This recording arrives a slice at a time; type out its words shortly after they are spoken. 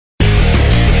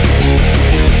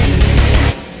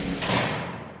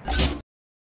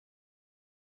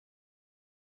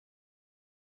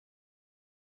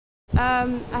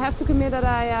I have to commit that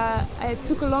I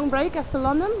took a long break after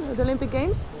London, the Olympic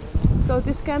Games. So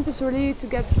this camp is really to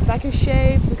get back in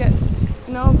shape, to get,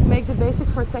 make the basic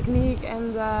for technique,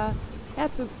 and yeah,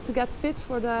 to get fit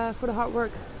for the hard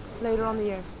work later on the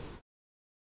year.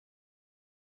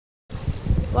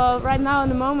 Well, right now in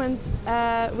the moment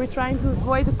we're trying to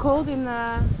avoid the cold in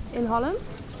Holland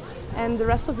and the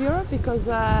rest of Europe, because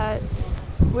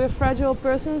we're fragile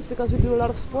persons, because we do a lot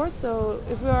of sports. So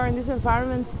if we are in this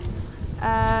environment,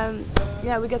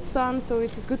 yeah, we get sun, so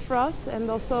it is good for us. And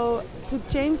also to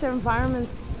change the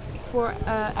environment for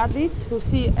athletes who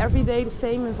see every day the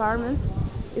same environment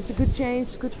is a good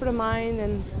change, good for the mind.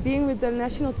 And being with the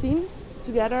national team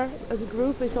together as a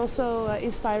group is also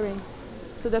inspiring.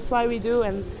 So that's why we do.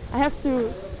 And I have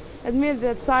to admit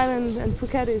that Thailand and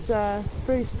Phuket is a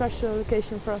pretty special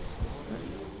location for us.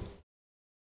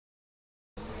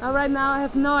 Right now I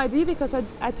have no idea, because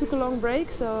I took a long break,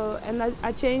 and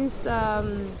I changed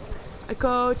a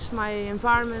coach, my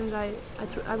environment.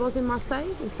 I was in Marseille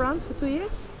in France for 2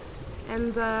 years,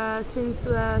 and since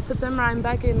September I'm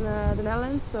back in the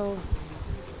Netherlands. So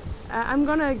I'm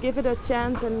gonna give it a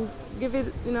chance and give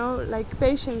it, like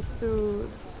patience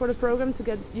for the program to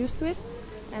get used to it.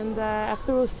 And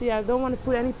after we'll see. I don't want to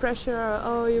put any pressure.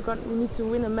 Oh, you need to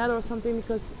win a medal or something,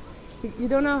 because you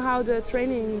don't know how the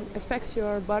training affects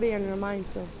your body and your mind.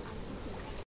 So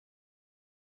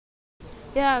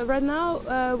yeah, right now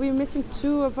we're missing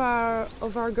 2 of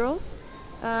our girls.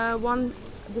 One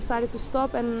decided to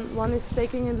stop, and one is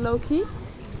taking it low key.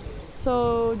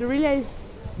 So the relay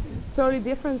is totally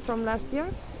different from last year.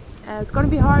 It's going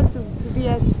to be hard to be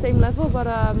at the same level, but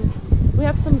we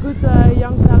have some good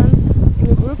young talents in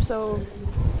the group, so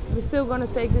we're still going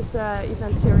to take this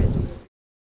event serious.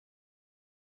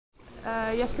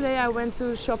 Yesterday I went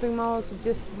to a shopping mall to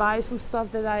just buy some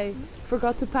stuff that I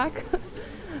forgot to pack.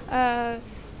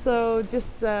 So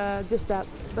just that.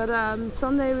 But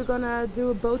Sunday we're gonna do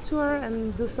a boat tour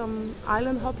and do some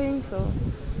island hopping. So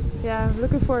yeah,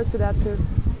 looking forward to that too.